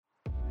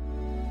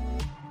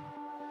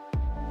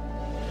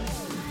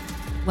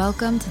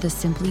Welcome to the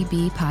Simply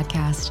Be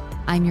podcast.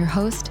 I'm your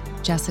host,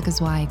 Jessica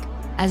Zweig.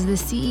 As the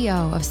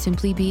CEO of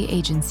Simply Be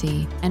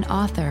Agency and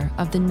author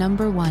of the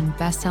 #1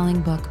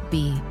 best-selling book,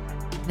 Be,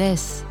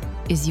 this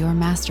is your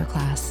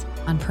masterclass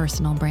on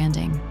personal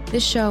branding.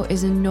 This show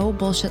is a no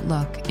bullshit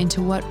look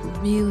into what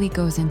really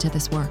goes into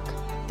this work.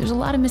 There's a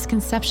lot of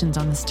misconceptions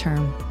on this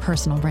term,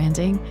 personal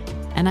branding,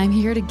 and I'm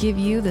here to give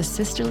you the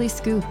sisterly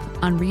scoop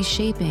on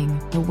reshaping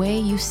the way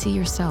you see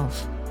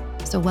yourself.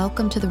 So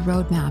welcome to the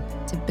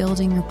roadmap to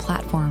building your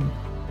platform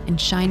and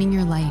shining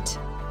your light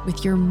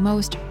with your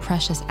most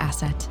precious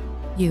asset,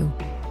 you.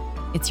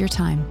 It's your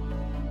time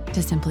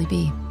to simply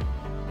be.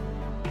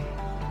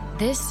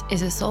 This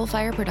is a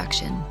Soulfire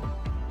production.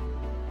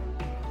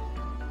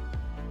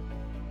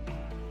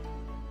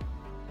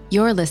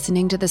 You're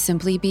listening to the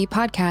Simply Be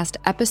podcast,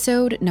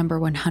 episode number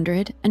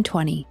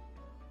 120.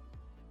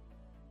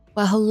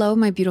 Well, hello,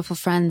 my beautiful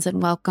friends,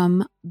 and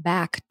welcome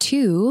back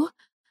to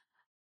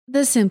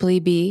the Simply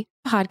Be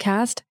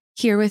podcast.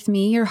 Here with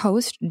me, your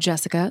host,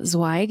 Jessica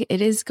Zweig.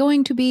 It is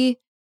going to be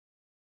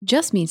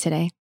just me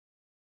today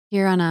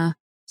here on a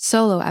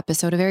solo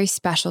episode, a very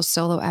special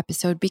solo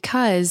episode,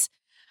 because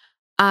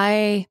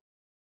I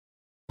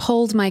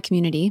polled my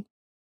community.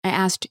 I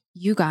asked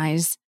you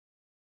guys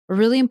a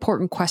really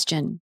important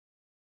question.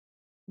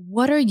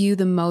 What are you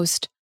the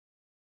most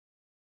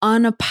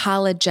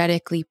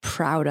unapologetically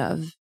proud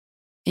of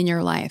in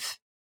your life?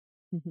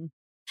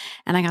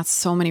 And I got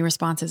so many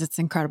responses. It's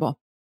incredible.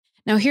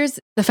 Now, here's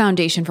the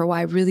foundation for why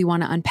I really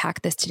want to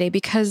unpack this today,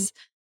 because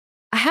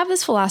I have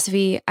this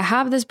philosophy, I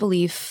have this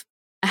belief,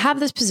 I have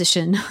this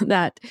position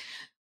that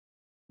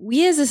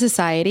we as a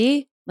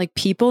society, like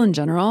people in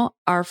general,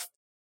 are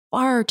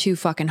far too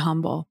fucking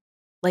humble,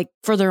 like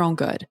for their own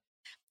good.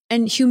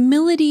 And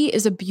humility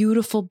is a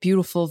beautiful,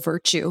 beautiful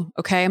virtue.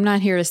 Okay. I'm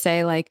not here to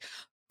say like,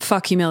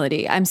 fuck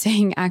humility. I'm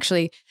saying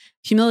actually,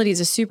 humility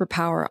is a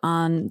superpower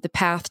on the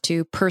path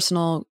to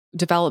personal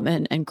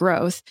development and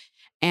growth.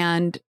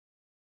 And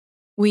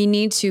we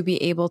need to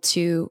be able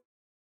to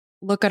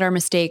look at our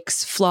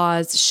mistakes,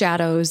 flaws,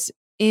 shadows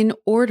in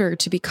order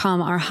to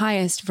become our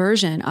highest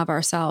version of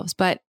ourselves.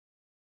 But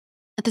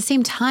at the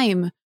same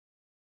time,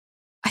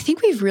 I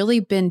think we've really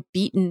been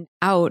beaten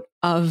out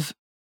of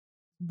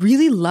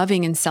really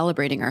loving and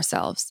celebrating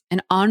ourselves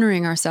and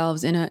honoring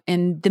ourselves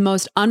in the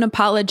most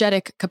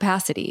unapologetic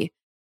capacity.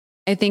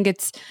 I think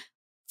it's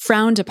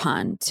frowned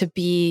upon to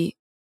be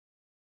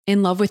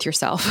in love with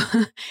yourself.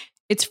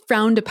 It's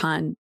frowned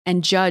upon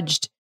and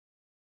judged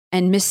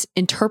and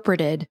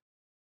misinterpreted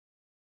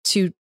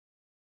to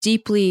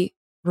deeply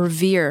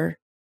revere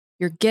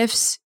your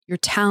gifts, your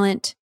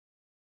talent,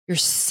 your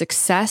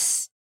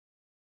success,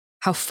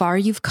 how far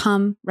you've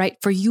come, right?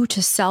 For you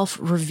to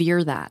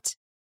self-revere that.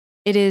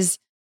 It is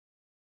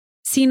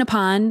seen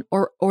upon,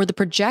 or the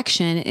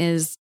projection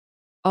is,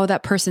 oh,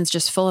 that person's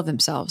just full of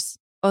themselves.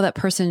 Oh, that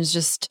person is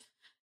just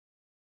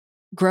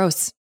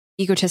gross,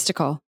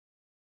 egotistical,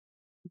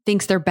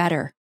 thinks they're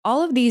better.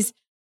 All of these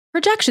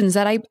projections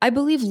that I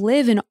believe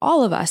live in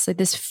all of us, like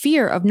this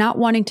fear of not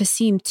wanting to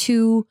seem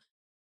too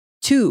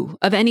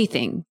of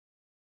anything,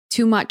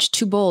 too much,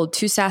 too bold,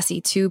 too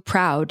sassy, too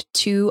proud,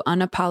 too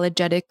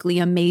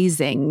unapologetically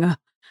amazing.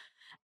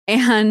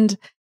 And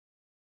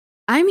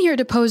I'm here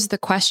to pose the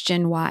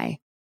question, why?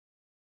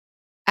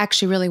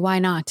 Actually, really, why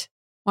not?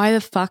 Why the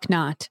fuck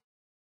not?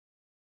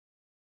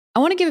 I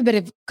want to give a bit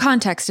of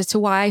context as to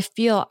why I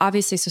feel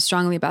obviously so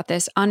strongly about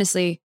this.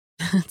 Honestly,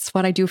 it's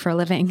what I do for a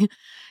living.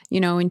 You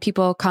know, when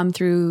people come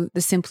through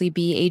the Simply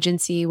Be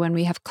agency, when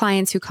we have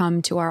clients who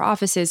come to our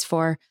offices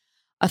for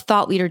a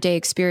thought leader day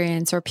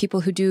experience, or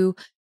people who do,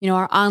 you know,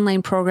 our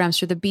online programs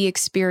for the Be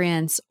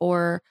experience,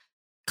 or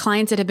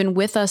clients that have been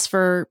with us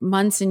for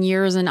months and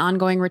years and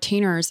ongoing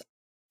retainers,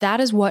 that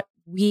is what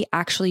we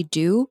actually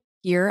do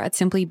here at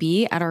Simply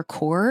Be at our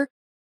core.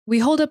 We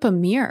hold up a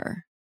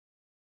mirror.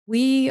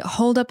 We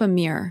hold up a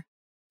mirror.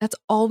 That's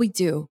all we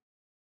do.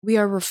 We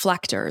are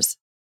reflectors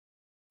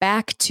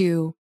back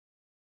to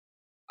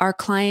our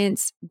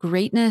clients'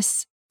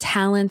 greatness,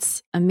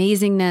 talents,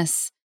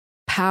 amazingness,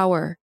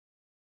 power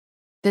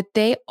that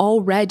they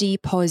already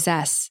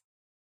possess,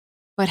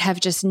 but have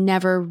just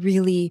never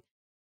really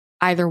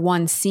either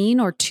one, seen,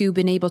 or two,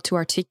 been able to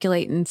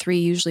articulate, and three,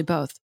 usually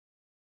both.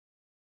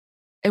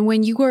 And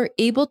when you are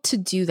able to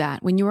do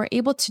that, when you are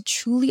able to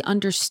truly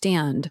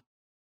understand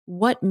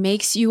what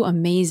makes you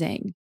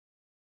amazing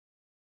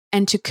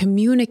and to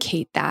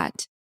communicate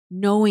that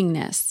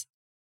knowingness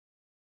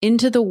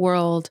into the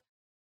world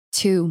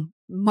to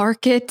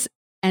market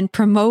and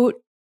promote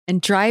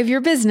and drive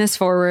your business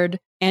forward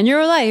and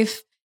your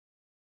life,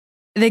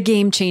 the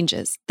game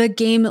changes. The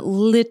game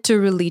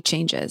literally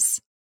changes.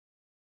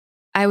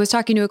 I was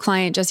talking to a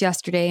client just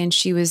yesterday, and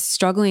she was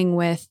struggling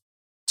with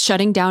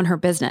shutting down her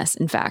business,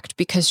 in fact,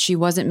 because she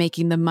wasn't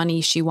making the money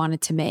she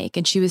wanted to make.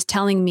 And she was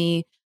telling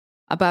me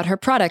about her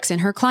products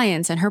and her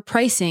clients and her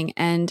pricing.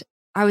 And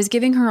I was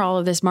giving her all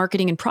of this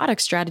marketing and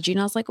product strategy. And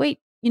I was like, wait,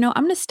 I'm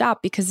going to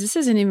stop, because this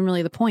isn't even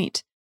really the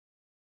point.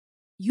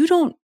 You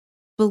don't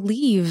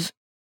believe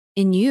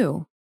in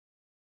you.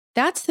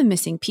 That's the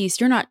missing piece.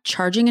 You're not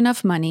charging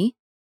enough money.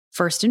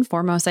 First and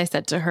foremost, I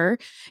said to her,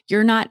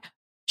 you're not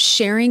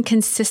sharing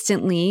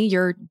consistently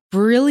your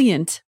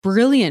brilliant,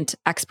 brilliant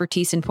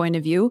expertise and point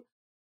of view.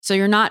 So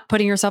you're not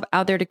putting yourself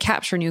out there to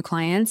capture new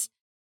clients.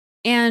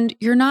 And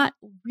you're not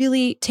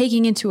really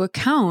taking into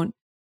account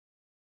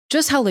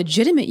just how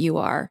legitimate you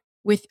are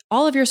with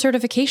all of your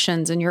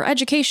certifications and your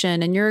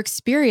education and your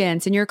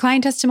experience and your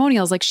client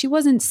testimonials. Like, she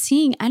wasn't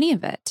seeing any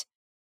of it.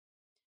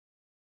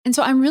 And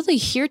so I'm really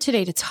here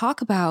today to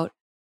talk about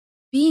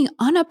being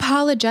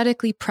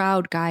unapologetically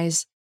proud,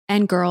 guys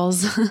and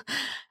girls,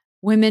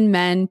 women,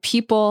 men,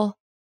 people.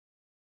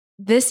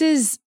 This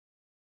is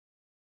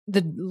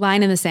the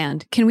line in the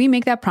sand. Can we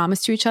make that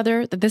promise to each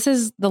other that this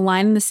is the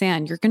line in the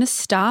sand? You're going to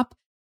stop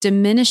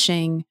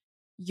diminishing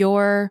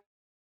your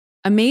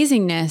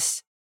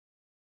amazingness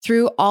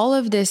through all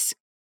of this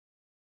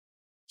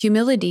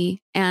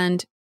humility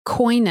and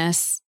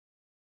coyness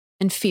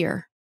and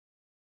fear.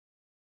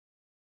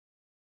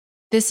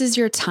 This is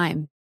your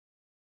time.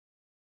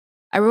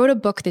 I wrote a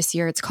book this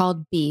year. It's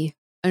called Be,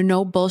 a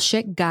no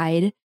bullshit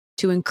guide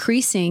to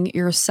increasing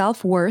your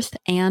self-worth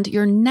and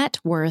your net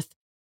worth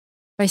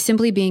by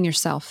simply being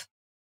yourself.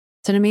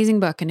 It's an amazing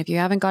book. And if you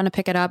haven't gone to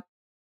pick it up,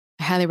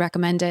 I highly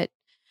recommend it.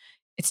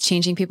 It's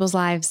changing people's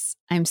lives.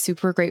 I'm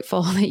super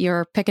grateful that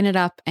you're picking it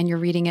up and you're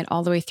reading it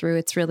all the way through.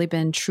 It's really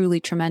been truly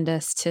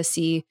tremendous to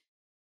see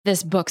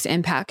this book's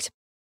impact.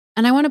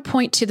 And I want to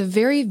point to the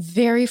very,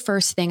 very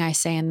first thing I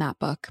say in that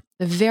book,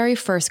 the very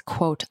first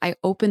quote I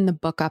open the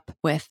book up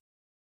with,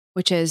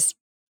 which is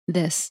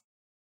this: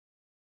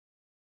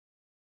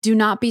 do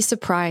not be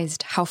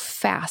surprised how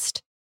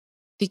fast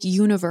the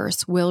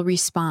universe will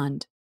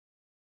respond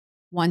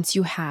once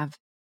you have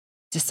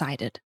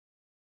decided.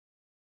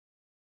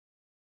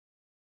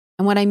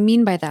 And what I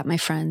mean by that, my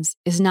friends,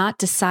 is not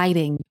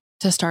deciding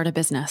to start a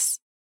business.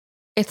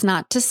 It's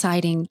not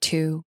deciding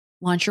to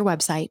launch your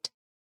website.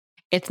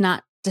 It's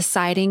not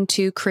deciding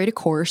to create a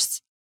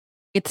course.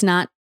 It's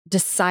not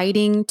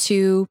deciding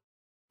to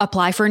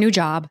apply for a new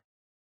job.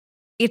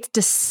 It's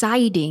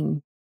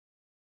deciding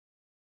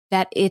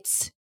that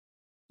it's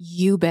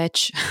you,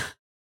 bitch,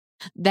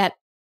 that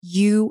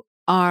you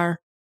are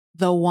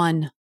the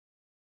one,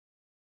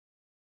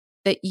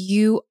 that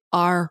you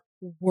are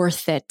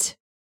worth it,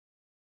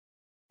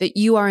 that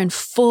you are in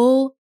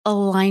full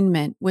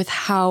alignment with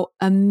how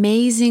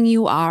amazing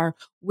you are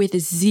with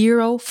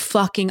zero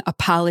fucking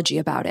apology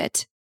about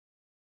it.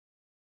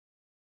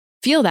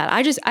 Feel that.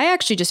 I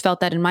actually just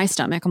felt that in my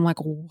stomach. I'm like,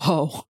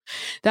 whoa,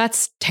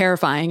 that's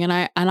terrifying. And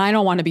I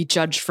don't want to be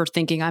judged for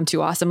thinking I'm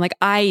too awesome. Like,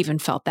 I even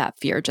felt that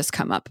fear just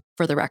come up,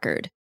 for the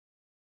record.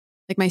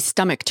 Like, my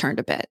stomach turned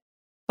a bit,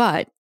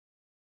 but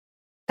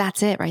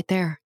that's it right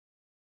there.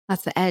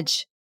 That's the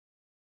edge.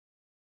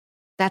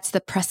 That's the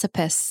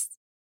precipice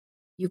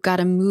you've got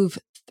to move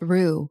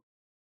through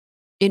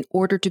in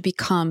order to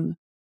become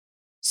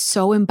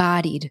so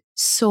embodied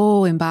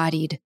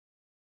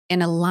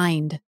and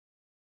aligned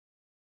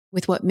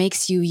with what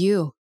makes you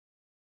you.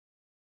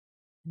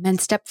 And then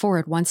step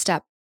forward one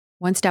step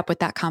with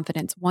that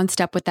confidence, one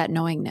step with that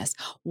knowingness,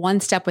 one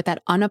step with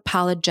that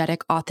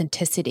unapologetic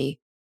authenticity.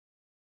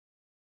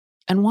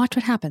 And watch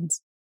what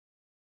happens.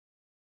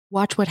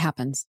 Watch what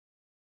happens.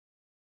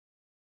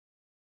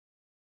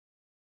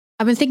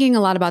 I've been thinking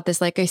a lot about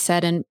this, like I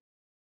said, and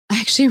I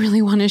actually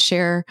really want to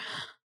share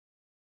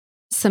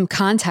some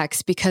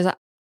context because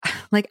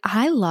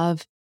I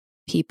love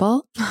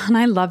people and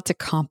I love to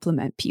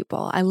compliment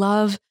people. I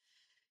love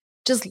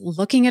just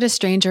looking at a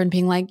stranger and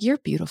being like, you're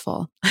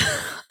beautiful.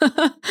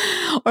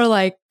 Or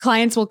like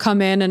clients will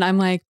come in and I'm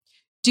like,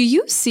 do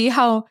you see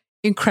how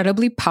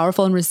incredibly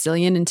powerful and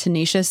resilient and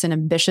tenacious and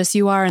ambitious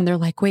you are? And they're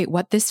like, wait,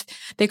 what this?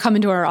 They come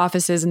into our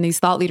offices and these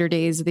thought leader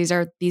days, these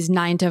are these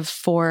 9 to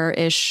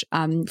 4-ish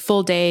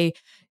full day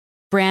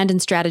brand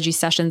and strategy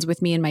sessions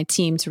with me and my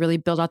team to really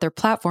build out their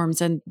platforms.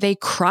 And they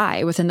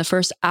cry within the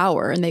first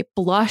hour and they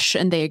blush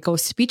and they go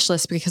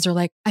speechless because they're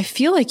like, I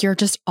feel like you're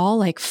just all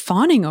like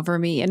fawning over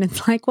me. And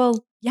it's like,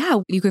 well,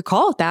 yeah, you could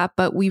call it that,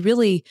 but we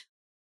really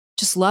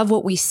just love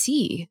what we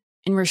see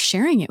and we're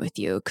sharing it with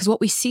you because what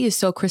we see is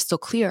so crystal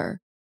clear.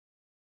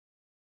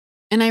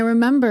 And I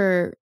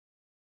remember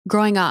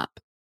growing up,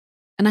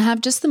 and I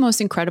have just the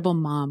most incredible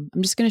mom.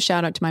 I'm just going to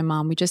shout out to my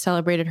mom. We just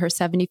celebrated her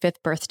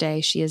 75th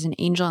birthday. She is an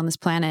angel on this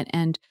planet.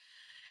 And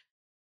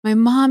my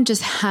mom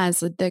just has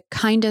the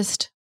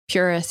kindest,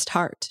 purest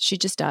heart. She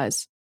just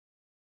does.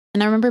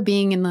 And I remember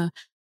being in the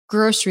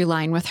grocery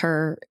line with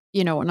her,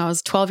 when I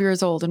was 12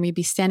 years old, and we'd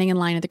be standing in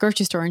line at the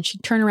grocery store and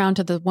she'd turn around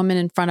to the woman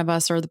in front of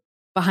us or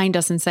behind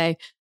us and say,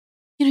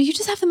 you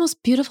just have the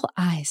most beautiful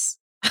eyes.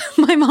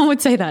 My mom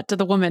would say that to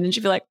the woman and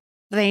she'd be like,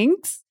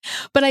 thanks.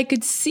 But I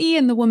could see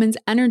in the woman's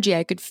energy,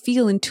 I could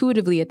feel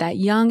intuitively at that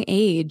young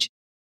age,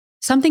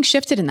 something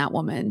shifted in that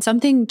woman.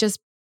 Something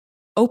just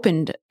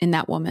opened in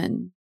that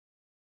woman.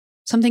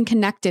 Something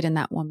connected in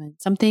that woman.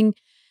 Something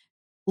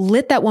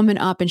lit that woman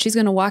up. And she's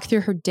going to walk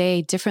through her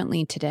day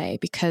differently today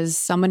because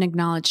someone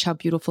acknowledged how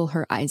beautiful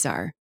her eyes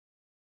are.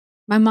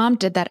 My mom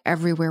did that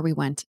everywhere we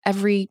went.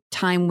 Every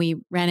time we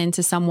ran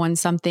into someone,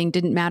 something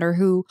didn't matter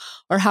who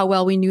or how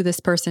well we knew this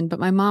person, but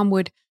my mom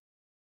would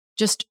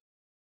just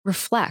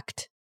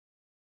reflect.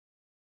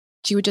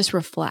 She would just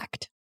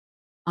reflect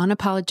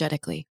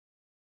unapologetically.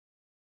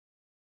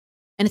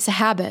 And it's a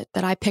habit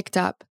that I picked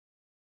up.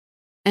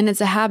 And it's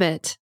a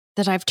habit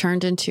that I've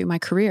turned into my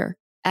career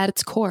at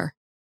its core,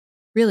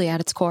 really at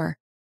its core.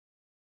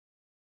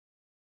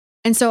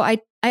 And so I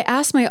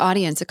asked my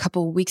audience a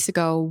couple of weeks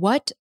ago,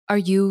 what are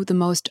you the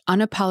most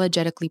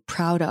unapologetically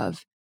proud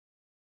of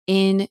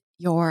in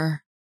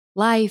your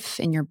life,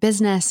 in your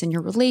business, in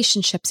your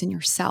relationships, in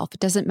yourself? It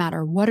doesn't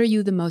matter. What are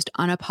you the most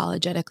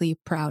unapologetically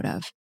proud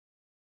of?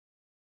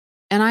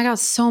 And I got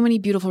so many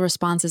beautiful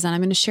responses, and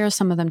I'm going to share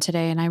some of them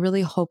today. And I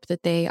really hope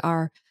that they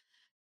are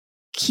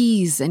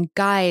keys and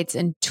guides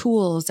and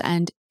tools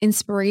and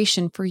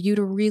inspiration for you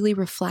to really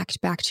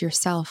reflect back to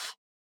yourself.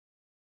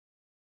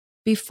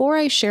 Before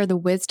I share the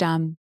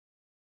wisdom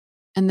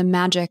and the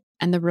magic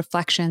and the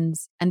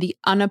reflections and the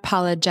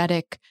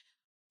unapologetic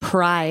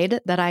pride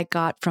that I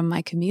got from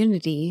my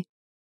community,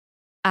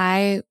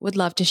 I would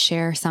love to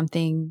share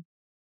something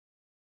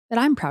that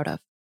I'm proud of.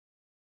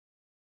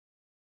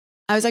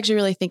 I was actually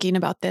really thinking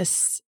about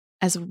this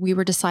as we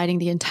were deciding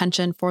the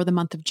intention for the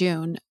month of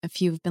June.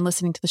 If you've been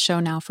listening to the show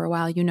now for a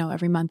while, you know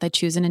every month I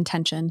choose an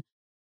intention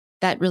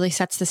that really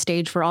sets the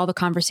stage for all the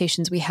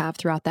conversations we have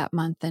throughout that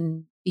month.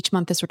 And each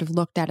month is sort of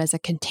looked at as a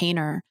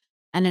container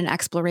and an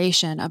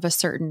exploration of a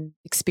certain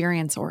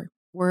experience or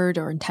word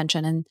or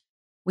intention. And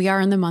we are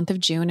in the month of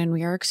June and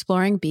we are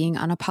exploring being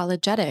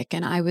unapologetic.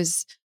 And I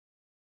was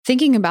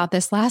thinking about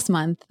this last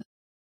month,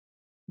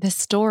 this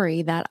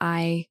story that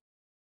I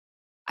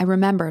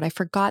remembered. I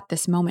forgot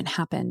this moment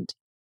happened.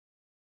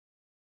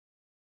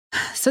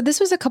 So this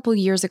was a couple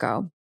years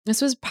ago.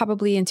 This was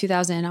probably in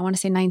 2000, I want to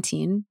say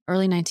 19,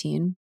 early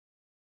 19.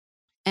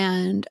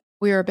 And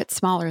we were a bit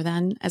smaller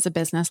then as a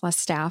business, less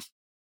staff.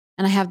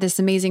 And I have this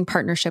amazing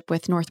partnership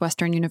with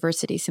Northwestern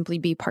University, Simply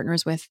Be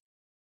partners with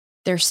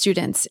their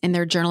students in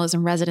their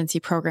journalism residency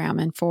program.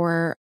 And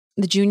for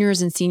the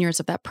juniors and seniors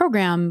of that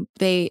program,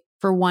 they,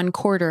 for one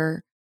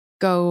quarter,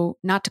 go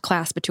not to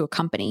class, but to a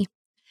company.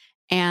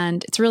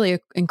 And it's really an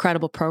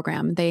incredible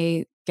program.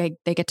 They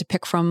get to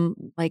pick from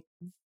like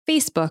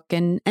Facebook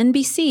and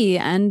NBC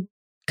and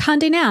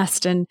Condé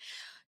Nast, and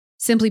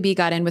Simply Be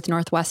got in with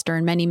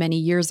Northwestern many, many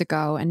years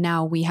ago. And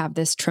now we have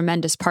this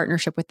tremendous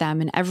partnership with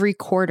them. And every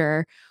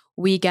quarter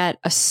we get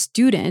a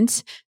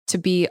student to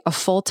be a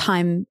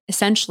full-time,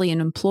 essentially an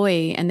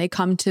employee. And they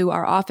come to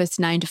our office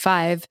 9 to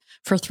 5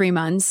 for 3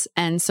 months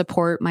and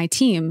support my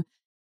team.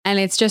 And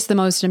it's just the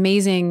most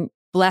amazing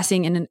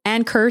blessing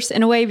and curse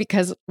in a way,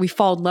 because we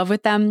fall in love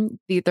with them.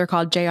 They're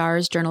called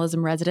JRs,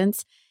 journalism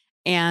residents.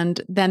 And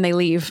then they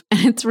leave.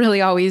 And it's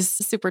really always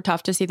super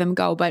tough to see them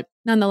go. But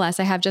nonetheless,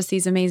 I have just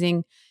these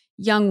amazing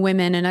young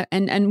women.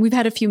 And we've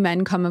had a few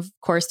men come, of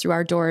course, through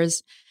our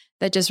doors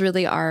that just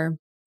really are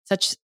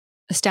such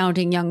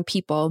astounding young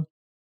people.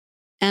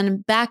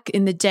 And back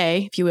in the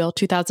day, if you will,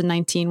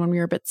 2019, when we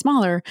were a bit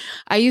smaller,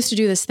 I used to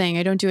do this thing.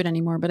 I don't do it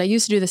anymore, but I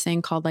used to do this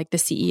thing called like the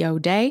CEO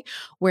day,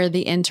 where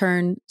the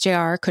intern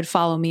JR could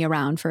follow me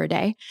around for a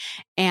day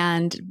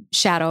and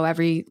shadow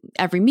every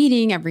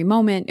meeting, every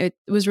moment. It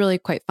was really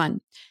quite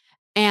fun.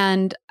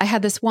 And I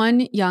had this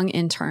one young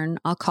intern,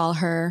 I'll call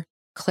her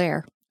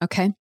Claire.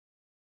 Okay.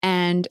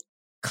 And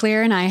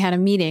Claire and I had a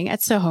meeting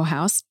at Soho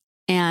House.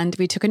 And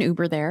we took an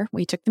Uber there.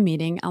 We took the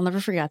meeting. I'll never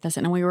forget this.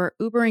 And we were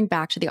Ubering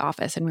back to the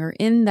office, and we were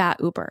in that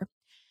Uber.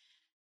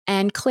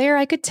 And Claire,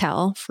 I could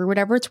tell, for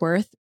whatever it's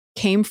worth,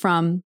 came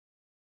from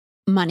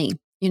money.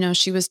 You know,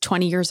 she was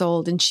 20 years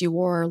old and she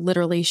wore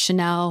literally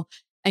Chanel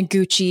and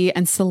Gucci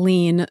and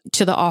Celine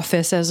to the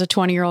office as a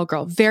 20-year-old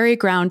girl. Very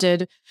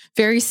grounded,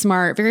 very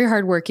smart, very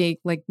hardworking,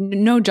 like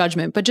no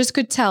judgment, but just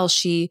could tell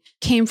she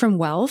came from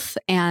wealth.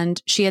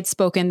 And she had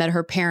spoken that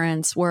her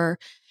parents were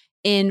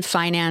in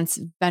finance,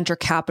 venture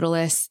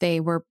capitalists. They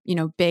were,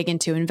 big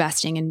into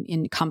investing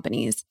in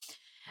companies.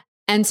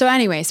 And so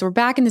anyway, so we're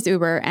back in this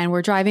Uber and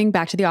we're driving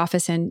back to the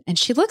office, and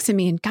she looks at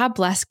me, and God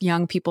bless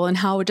young people and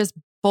how just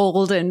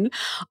bold and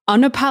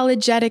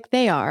unapologetic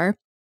they are.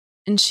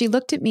 And she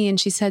looked at me and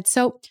she said,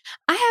 "So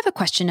I have a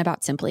question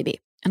about Simply Be."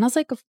 And I was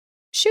like,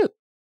 "Shoot."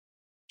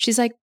 She's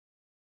like,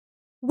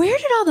 "Where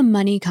did all the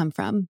money come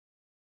from?"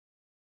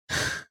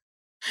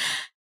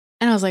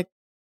 And I was like,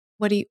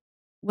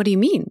 What do you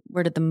mean?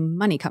 Where did the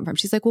money come from?"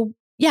 She's like, "Well,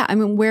 yeah, I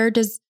mean, where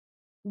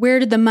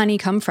did the money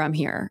come from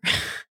here?"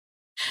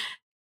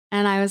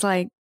 And I was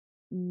like,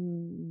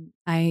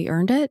 I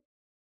earned it.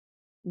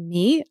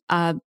 Me,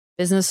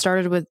 business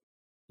started with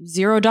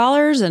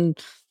 $0, and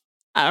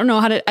I didn't know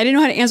how to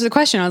answer the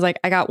question. I was like,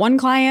 I got one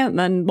client,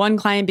 then one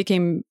client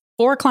became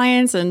 4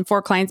 clients, and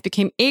 4 clients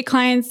became 8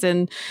 clients.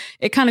 And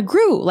it kind of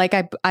grew. Like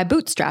I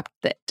bootstrapped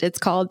it. It's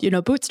called,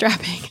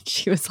 bootstrapping. And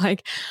she was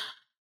like,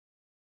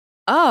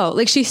 oh,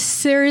 like she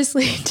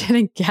seriously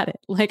didn't get it.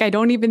 Like, I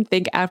don't even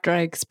think after I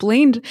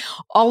explained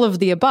all of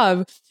the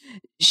above,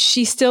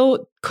 she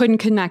still couldn't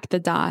connect the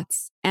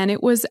dots. And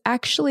it was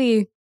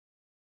actually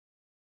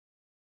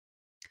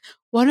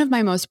one of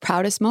my most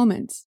proudest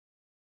moments.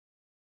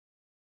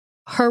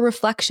 Her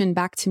reflection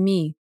back to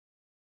me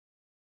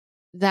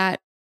that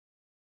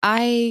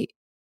I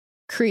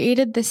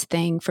created this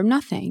thing from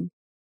nothing.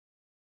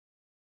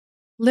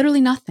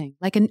 Literally nothing,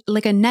 like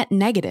a net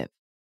negative.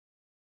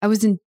 I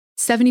was in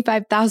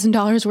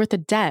 $75,000 worth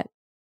of debt.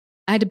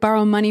 I had to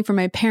borrow money from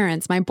my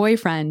parents, my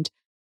boyfriend.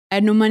 I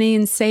had no money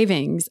in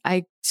savings.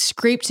 I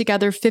scraped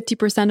together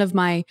 50% of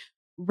my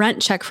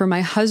rent check for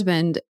my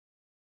husband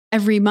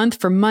every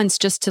month for months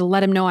just to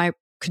let him know I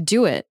could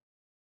do it.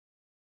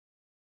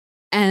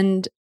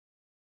 And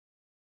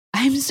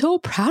I'm so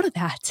proud of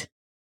that.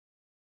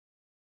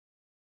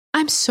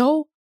 I'm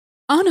so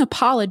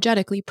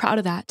unapologetically proud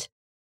of that.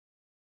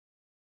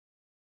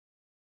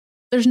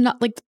 There's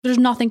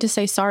nothing to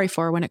say sorry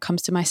for when it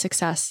comes to my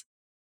success.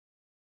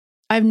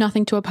 I have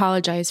nothing to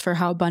apologize for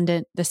how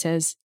abundant this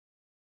is,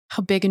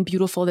 how big and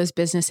beautiful this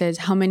business is,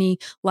 how many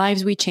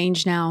lives we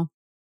change now,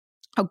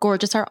 how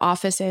gorgeous our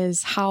office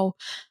is, how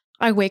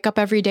I wake up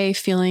every day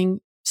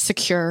feeling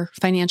secure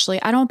financially.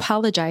 I don't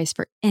apologize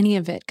for any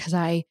of it because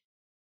I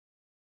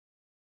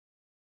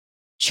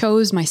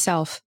chose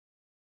myself.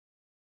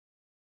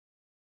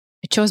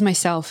 I chose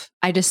myself.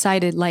 I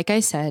decided, like I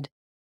said,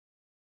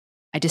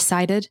 I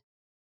decided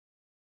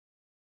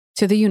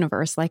to the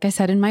universe, like I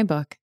said in my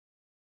book,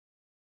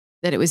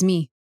 that it was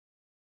me,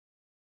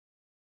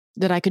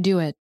 that I could do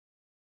it,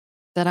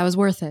 that I was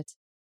worth it,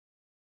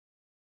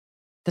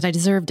 that I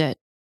deserved it.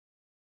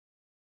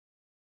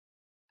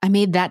 I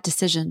made that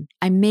decision.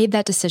 I made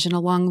that decision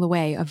along the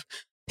way of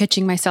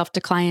pitching myself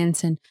to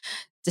clients and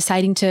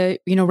deciding to,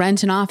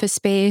 rent an office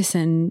space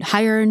and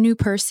hire a new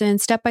person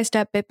step by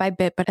step, bit by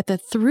bit. But at the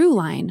through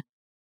line,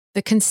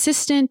 the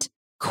consistent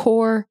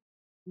core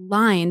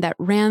line that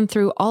ran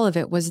through all of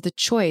it was the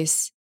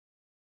choice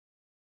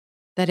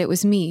that it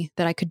was me,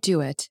 that I could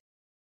do it.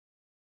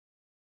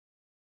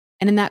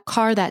 And in that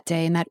car that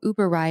day, in that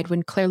Uber ride,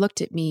 when Claire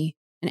looked at me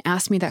and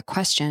asked me that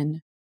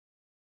question,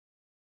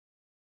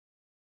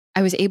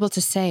 I was able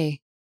to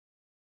say,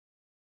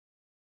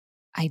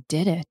 I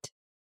did it.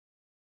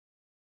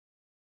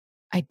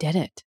 I did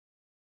it.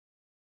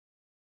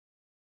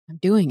 I'm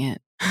doing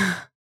it.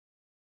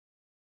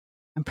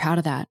 I'm proud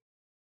of that.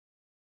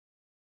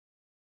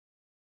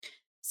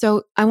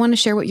 So I want to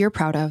share what you're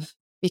proud of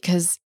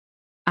because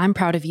I'm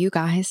proud of you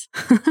guys.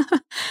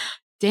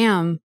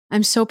 Damn,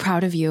 I'm so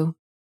proud of you.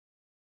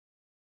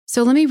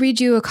 So let me read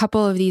you a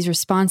couple of these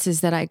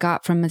responses that I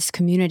got from this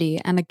community.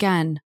 And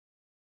again,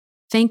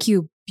 thank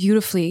you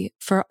beautifully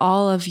for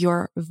all of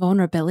your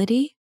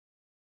vulnerability.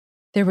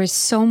 There was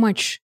so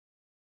much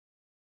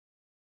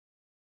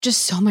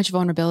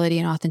vulnerability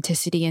and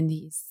authenticity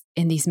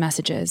in these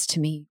messages to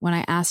me when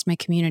I asked my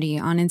community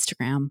on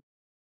Instagram,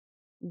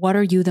 what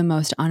are you the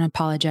most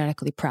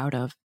unapologetically proud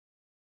of?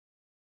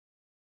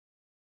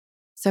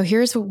 So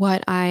here's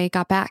what I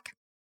got back.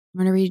 I'm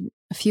going to read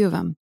a few of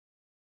them.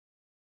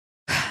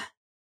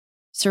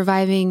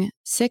 Surviving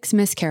 6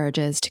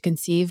 miscarriages to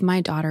conceive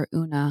my daughter,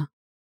 Una,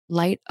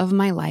 light of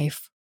my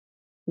life,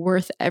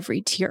 worth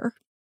every tear.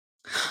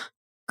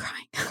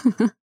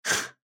 Crying.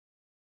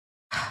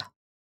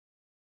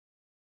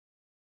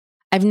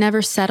 I've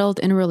never settled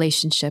in a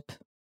relationship.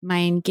 My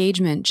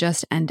engagement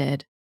just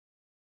ended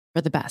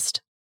for the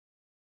best.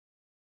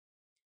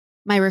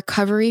 My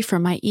recovery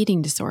from my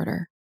eating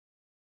disorder,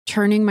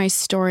 turning my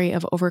story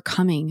of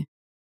overcoming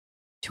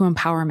to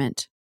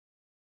empowerment.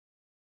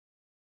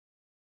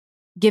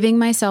 Giving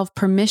myself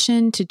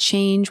permission to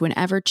change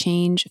whenever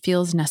change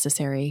feels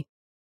necessary.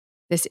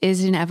 This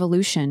is an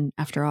evolution,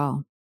 after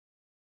all.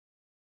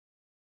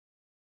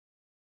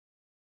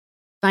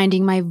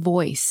 Finding my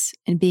voice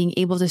and being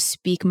able to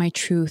speak my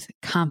truth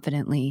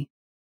confidently.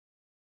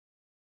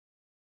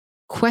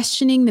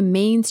 Questioning the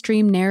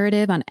mainstream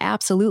narrative on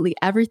absolutely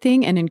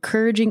everything and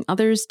encouraging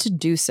others to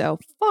do so.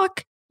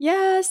 Fuck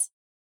yes.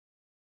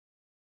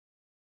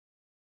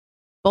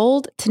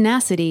 Bold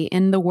tenacity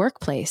in the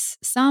workplace.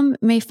 Some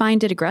may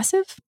find it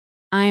aggressive.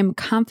 I am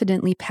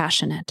confidently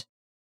passionate.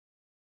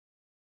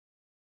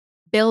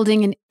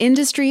 Building an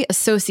industry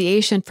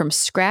association from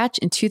scratch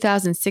in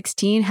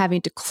 2016,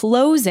 having to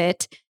close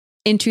it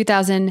in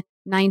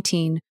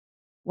 2019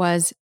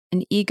 was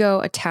an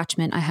ego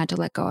attachment I had to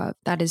let go of.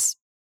 That is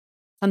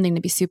something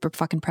to be super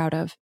fucking proud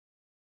of.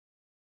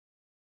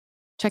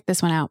 Check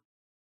this one out.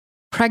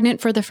 Pregnant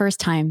for the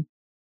first time.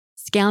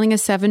 Scaling a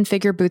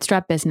 7-figure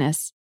bootstrap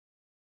business.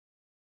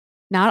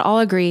 Not all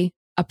agree.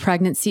 A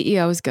pregnant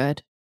CEO is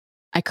good.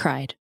 I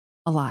cried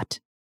a lot.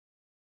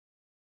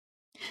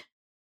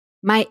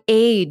 My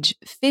age,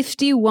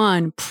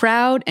 51,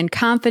 proud and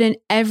confident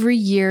every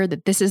year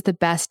that this is the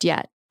best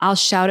yet. I'll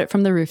shout it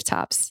from the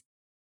rooftops.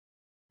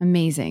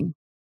 Amazing.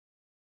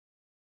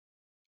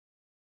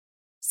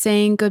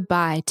 Saying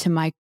goodbye to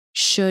my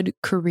should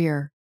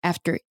career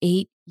after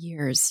 8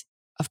 years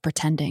of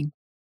pretending.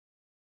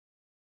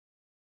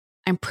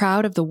 I'm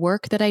proud of the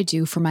work that I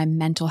do for my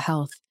mental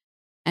health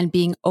and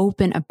being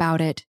open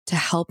about it to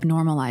help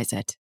normalize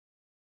it.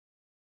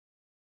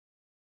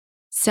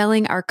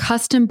 selling our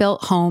custom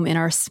built home in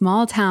our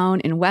small town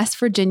in West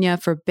Virginia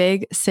for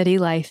big city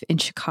life in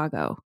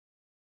Chicago.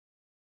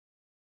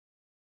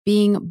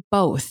 Being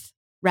both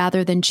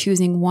rather than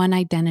choosing one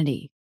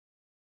identity,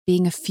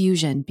 being a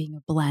fusion, being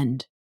a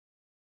blend.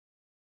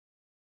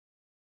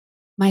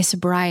 My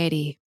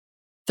sobriety,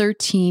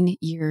 13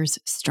 years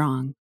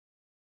strong.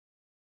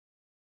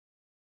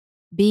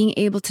 Being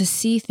able to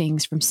see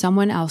things from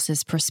someone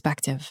else's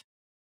perspective.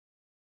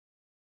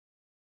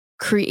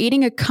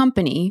 Creating a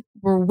company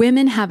where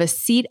women have a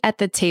seat at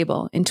the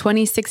table. In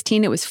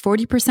 2016, it was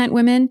 40%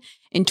 women.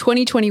 In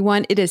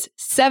 2021, it is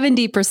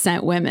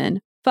 70%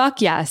 women.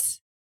 Fuck yes.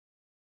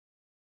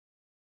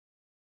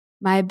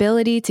 My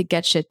ability to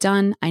get shit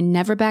done, I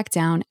never back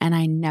down and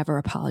I never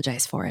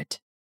apologize for it.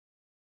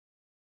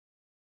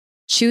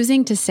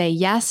 Choosing to say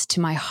yes to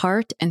my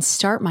heart and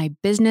start my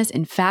business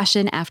in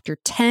fashion after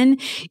 10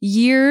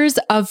 years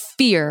of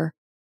fear.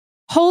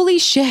 Holy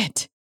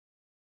shit.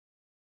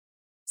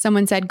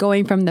 Someone said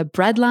going from the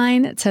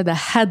breadline to the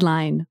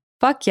headline.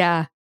 Fuck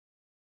yeah.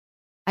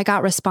 I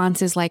got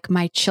responses like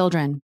my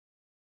children,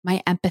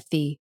 my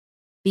empathy,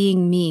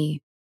 being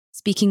me,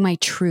 speaking my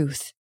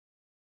truth.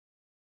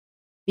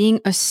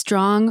 Being a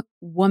strong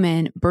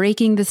woman,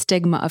 breaking the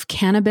stigma of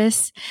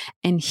cannabis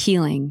and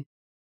healing.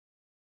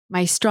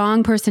 My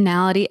strong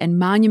personality and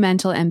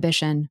monumental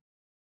ambition.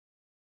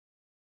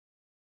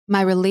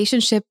 My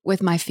relationship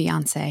with my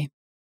fiance.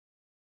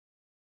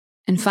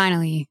 And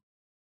finally,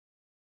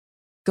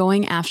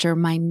 going after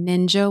my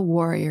ninja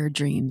warrior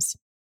dreams.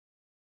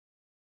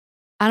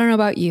 I don't know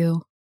about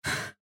you,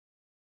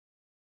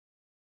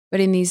 but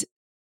in these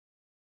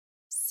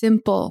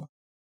simple,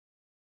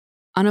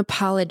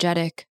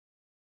 unapologetic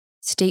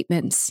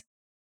statements,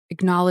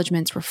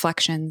 acknowledgments,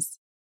 reflections,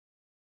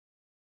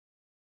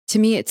 to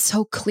me, it's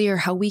so clear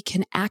how we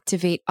can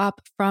activate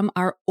up from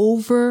our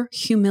over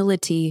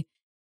humility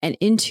and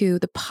into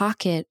the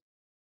pocket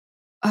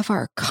of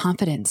our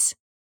confidence,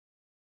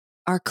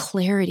 our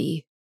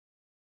clarity,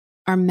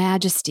 our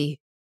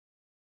majesty,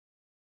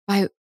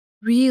 by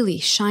really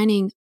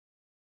shining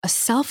a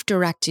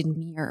self-directed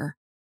mirror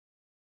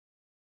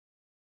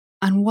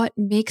on what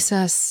makes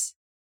us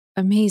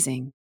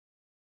amazing.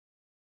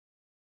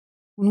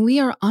 When we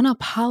are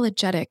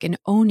unapologetic and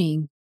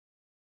owning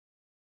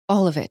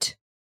all of it,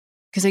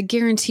 because I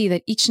guarantee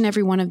that each and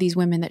every one of these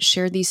women that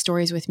shared these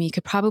stories with me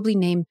could probably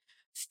name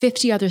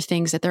 50 other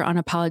things that they're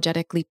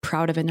unapologetically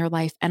proud of in their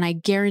life. And I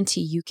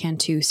guarantee you can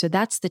too. So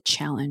that's the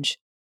challenge.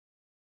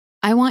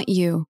 I want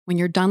you, when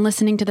you're done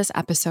listening to this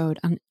episode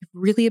and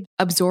really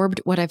absorbed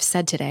what I've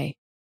said today,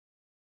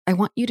 I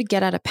want you to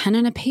get out a pen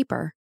and a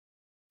paper,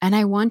 and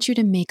I want you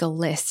to make a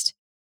list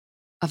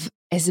of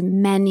as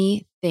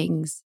many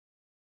things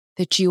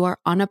that you are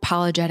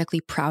unapologetically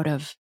proud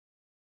of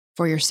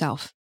for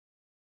yourself.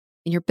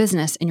 In your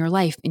business, in your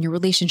life, in your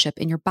relationship,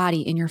 in your body,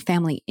 in your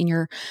family, in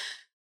your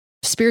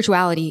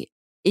spirituality,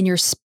 in your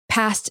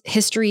past,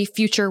 history,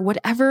 future,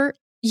 whatever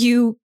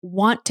you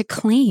want to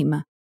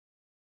claim.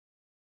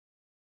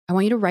 I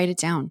want you to write it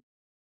down.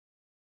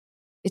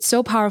 It's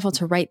so powerful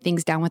to write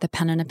things down with a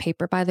pen and a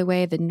paper, by the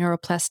way, the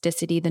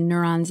neuroplasticity, the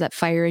neurons that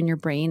fire in your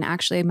brain.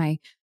 Actually, my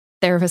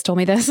therapist told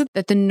me this,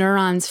 that the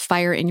neurons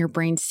fire in your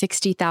brain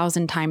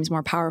 60,000 times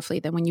more powerfully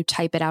than when you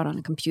type it out on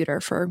a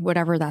computer for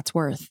whatever that's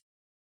worth.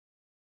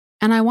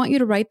 And I want you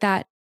to write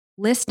that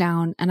list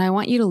down, and I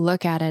want you to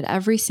look at it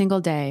every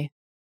single day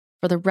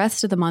for the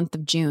rest of the month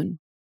of June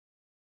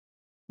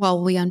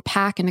while we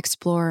unpack and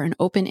explore and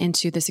open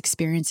into this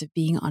experience of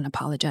being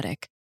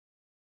unapologetic.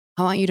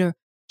 I want you to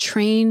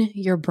train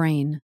your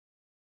brain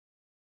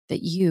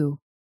that you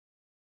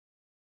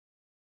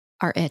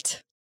are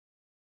it.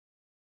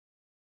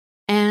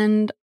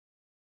 And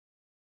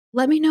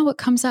let me know what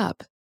comes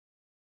up.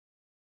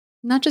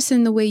 Not just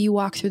in the way you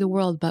walk through the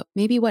world, but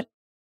maybe what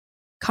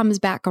comes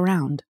back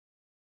around.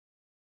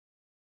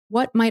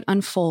 What might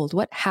unfold?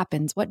 What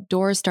happens? What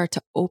doors start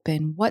to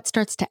open? What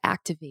starts to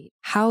activate?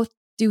 How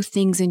do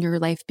things in your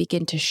life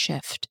begin to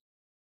shift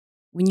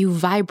when you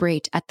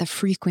vibrate at the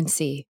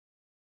frequency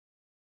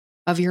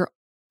of your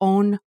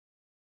own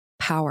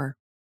power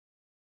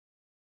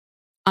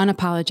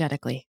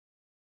unapologetically?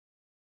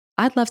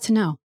 I'd love to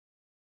know.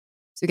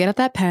 So get out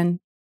that pen,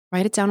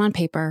 write it down on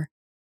paper,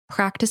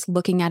 practice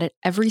looking at it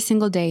every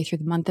single day through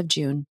the month of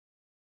June,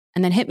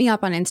 and then hit me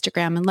up on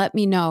Instagram and let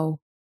me know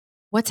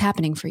what's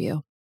happening for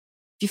you.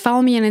 If you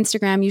follow me on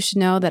Instagram, you should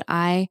know that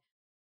I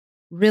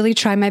really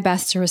try my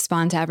best to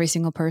respond to every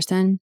single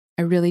person.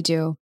 I really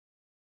do.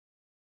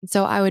 And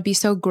so I would be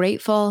so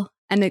grateful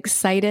and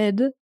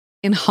excited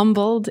and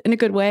humbled in a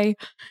good way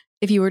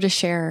if you were to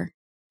share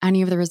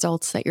any of the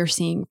results that you're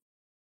seeing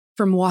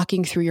from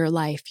walking through your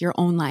life, your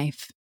own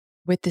life,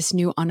 with this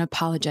new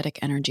unapologetic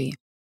energy.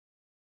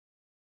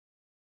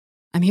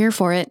 I'm here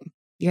for it.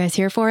 You guys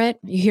here for it?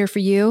 You here for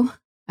you?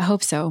 I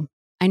hope so.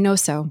 I know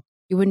so.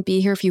 You wouldn't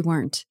be here if you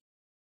weren't.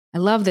 I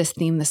love this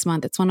theme this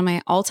month. It's one of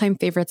my all-time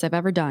favorites I've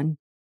ever done.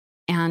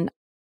 And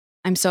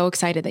I'm so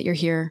excited that you're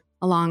here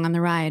along on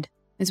the ride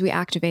as we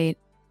activate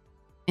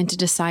into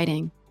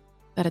deciding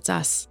that it's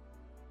us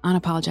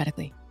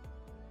unapologetically.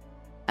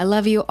 I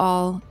love you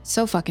all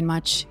so fucking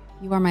much.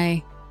 You are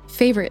my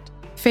favorite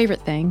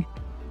thing.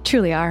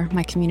 Truly are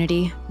my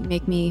community. You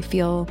make me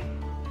feel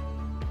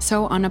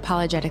so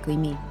unapologetically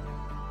me.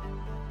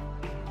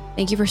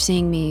 Thank you for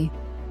seeing me.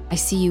 I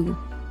see you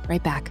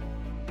right back.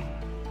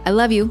 I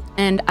love you,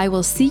 and I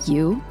will see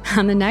you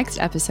on the next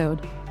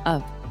episode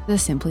of the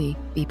Simply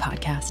Be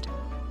podcast.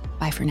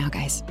 Bye for now,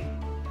 guys.